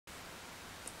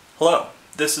Hello,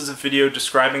 this is a video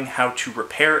describing how to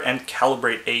repair and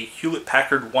calibrate a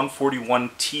Hewlett-Packard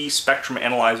 141T spectrum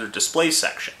analyzer display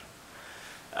section.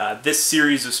 This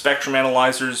series of spectrum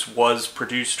analyzers was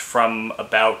produced from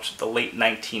about the late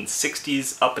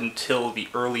 1960s up until the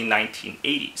early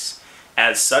 1980s.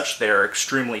 As such, they are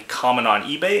extremely common on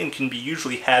eBay and can be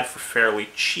usually had for fairly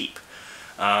cheap.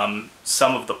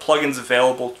 Some of the plugins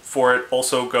available for it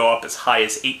also go up as high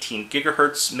as 18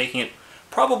 gigahertz, making it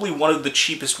probably one of the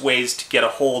cheapest ways to get a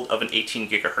hold of an 18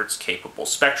 gigahertz capable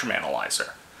spectrum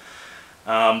analyzer.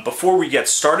 Before we get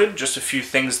started, just a few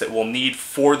things that we'll need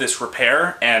for this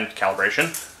repair and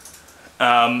calibration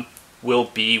will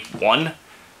be, one,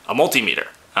 a multimeter,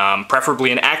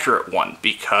 preferably an accurate one,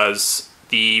 because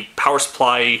the power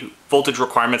supply voltage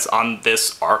requirements on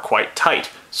this are quite tight,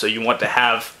 so you want to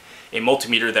have a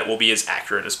multimeter that will be as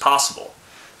accurate as possible.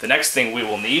 The next thing we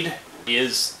will need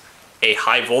is a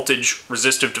high voltage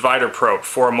resistive divider probe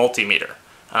for a multimeter.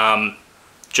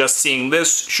 Just seeing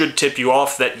this should tip you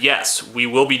off that yes, we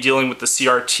will be dealing with the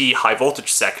CRT high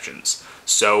voltage sections,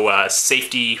 so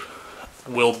safety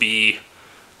will be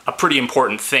a pretty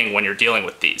important thing when you're dealing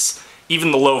with these.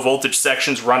 Even the low voltage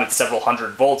sections run at several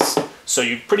hundred volts, so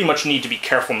you pretty much need to be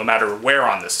careful no matter where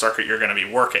on this circuit you're going to be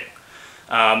working.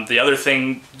 The other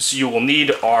things you will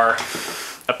need are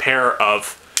a pair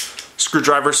of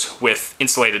screwdrivers with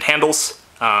insulated handles.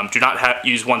 Do not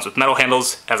use ones with metal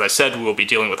handles. As I said, we will be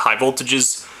dealing with high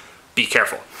voltages. Be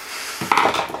careful.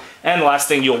 And the last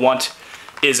thing you'll want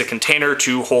is a container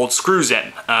to hold screws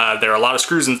in. There are a lot of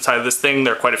screws inside of this thing.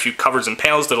 There are quite a few covers and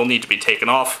panels that will need to be taken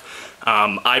off.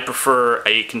 I prefer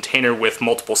a container with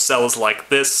multiple cells like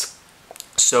this,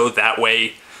 so that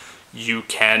way you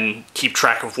can keep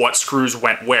track of what screws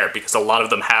went where, because a lot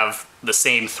of them have the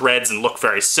same threads and look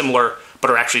very similar,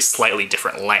 but are actually slightly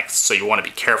different lengths, so you want to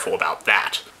be careful about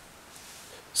that.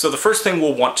 So the first thing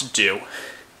we'll want to do,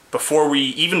 before we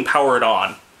even power it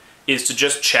on, is to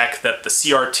just check that the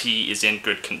CRT is in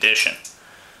good condition.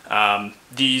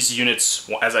 These units,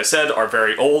 as I said, are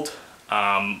very old.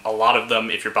 A lot of them,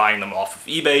 if you're buying them off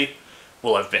of eBay,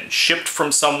 will have been shipped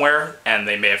from somewhere, and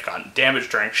they may have gotten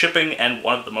damaged during shipping, and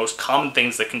one of the most common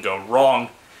things that can go wrong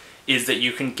is that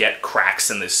you can get cracks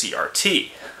in the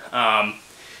CRT.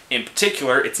 In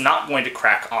particular, it's not going to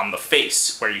crack on the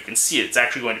face, where you can see it. It's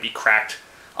actually going to be cracked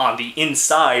on the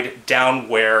inside, down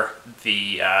where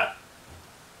the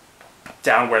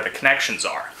connections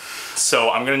are. So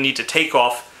I'm going to need to take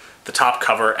off the top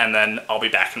cover, and then I'll be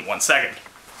back in 1 second.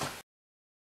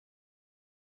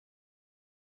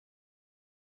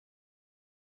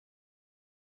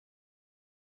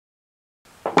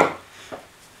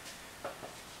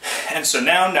 And so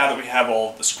now that we have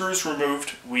all the screws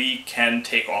removed, we can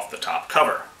take off the top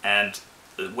cover. And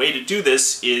the way to do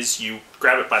this is you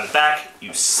grab it by the back,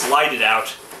 you slide it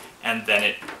out, and then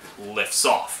it lifts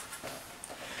off.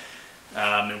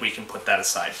 And we can put that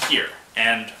aside here.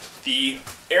 And the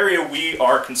area we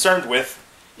are concerned with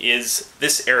is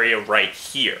this area right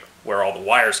here, where all the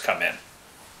wires come in.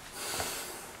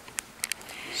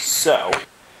 So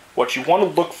what you want to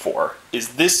look for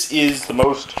is this is the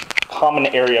most common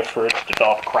area for it to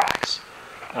develop cracks.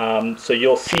 So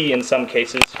you'll see in some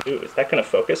cases, ooh, is that going to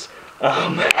focus?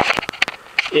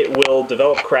 It will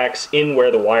develop cracks in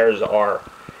where the wires are,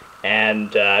 and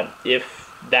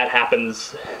if that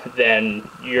happens, then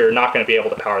you're not going to be able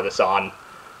to power this on.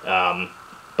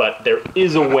 But there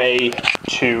is a way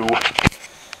to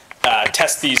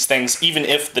test these things even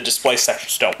if the display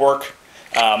sections don't work.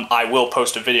 I will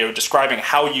post a video describing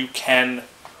how you can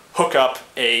hook up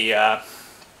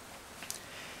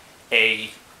an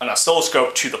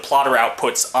oscilloscope to the plotter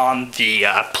outputs on the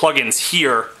plugins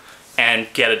here and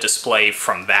get a display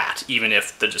from that, even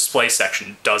if the display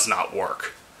section does not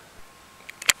work.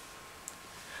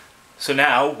 So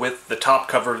now, with the top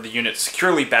cover of the unit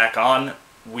securely back on,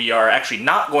 we are actually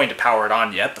not going to power it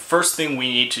on yet. The first thing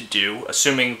we need to do,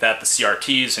 assuming that the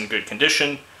CRT is in good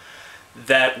condition,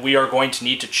 that we are going to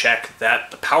need to check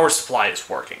that the power supply is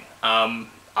working.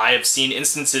 I have seen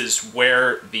instances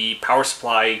where the power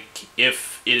supply,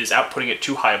 if it is outputting at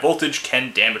too high a voltage,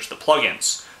 can damage the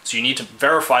plugins. So you need to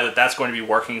verify that that's going to be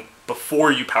working before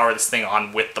you power this thing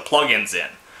on with the plugins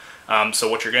in. So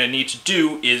what you're going to need to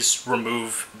do is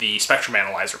remove the spectrum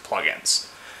analyzer plugins.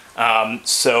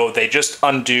 So they just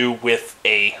undo with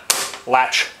a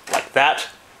latch like that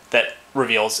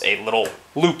reveals a little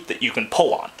loop that you can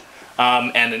pull on.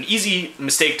 And an easy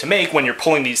mistake to make when you're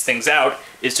pulling these things out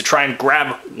is to try and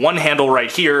grab one handle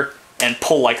right here and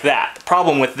pull like that. The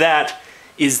problem with that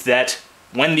is that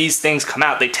when these things come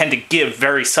out, they tend to give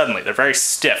very suddenly. They're very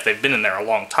stiff. They've been in there a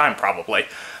long time, probably.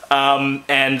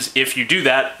 And if you do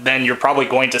that, then you're probably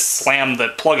going to slam the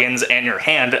plugins and your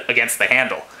hand against the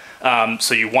handle.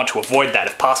 So you want to avoid that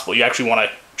if possible. You actually want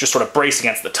to just sort of brace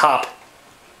against the top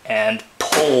and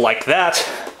pull like that,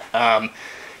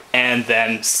 and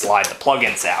then slide the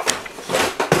plugins out.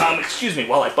 Excuse me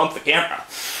while I bump the camera.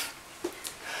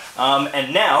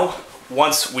 And now,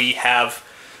 once we have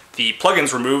the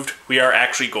plugins removed, we are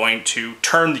actually going to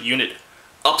turn the unit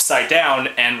upside down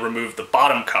and remove the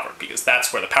bottom cover, because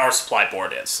that's where the power supply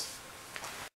board is.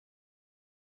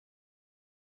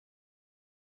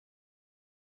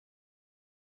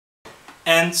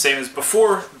 And same as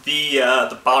before,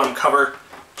 the bottom cover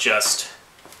just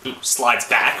slides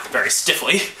back very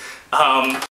stiffly.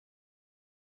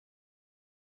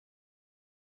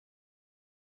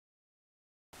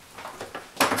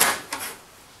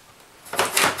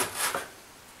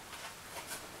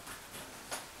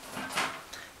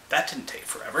 That didn't take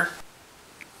forever.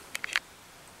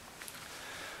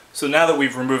 So now that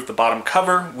we've removed the bottom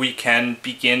cover, we can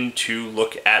begin to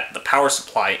look at the power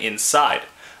supply inside.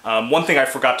 One thing I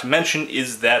forgot to mention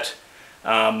is that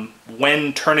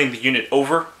when turning the unit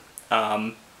over,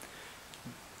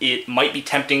 it might be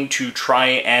tempting to try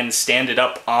and stand it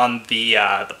up on the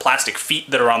plastic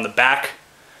feet that are on the back,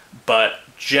 but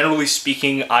generally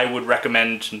speaking, I would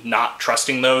recommend not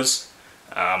trusting those.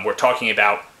 We're talking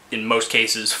about, in most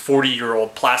cases,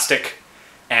 40-year-old plastic,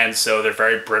 and so they're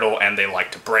very brittle and they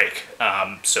like to break.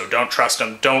 So don't trust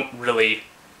them. Don't really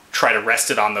try to rest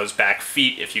it on those back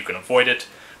feet if you can avoid it.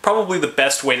 Probably the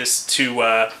best way to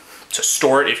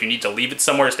store it, if you need to leave it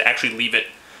somewhere, is to actually leave it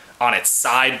on its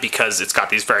side, because it's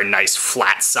got these very nice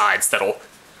flat sides that'll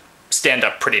stand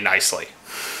up pretty nicely.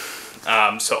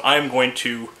 So I'm going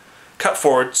to cut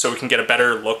forward so we can get a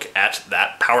better look at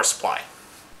that power supply.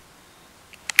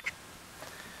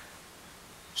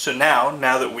 So now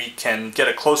that we can get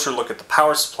a closer look at the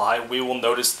power supply, we will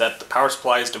notice that the power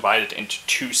supply is divided into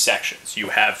two sections. You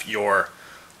have your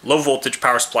low voltage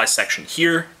power supply section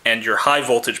here, and your high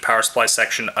voltage power supply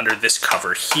section under this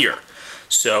cover here.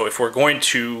 So if we're going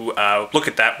to look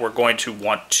at that, we're going to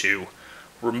want to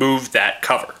remove that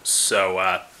cover. So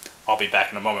I'll be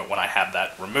back in a moment when I have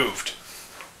that removed.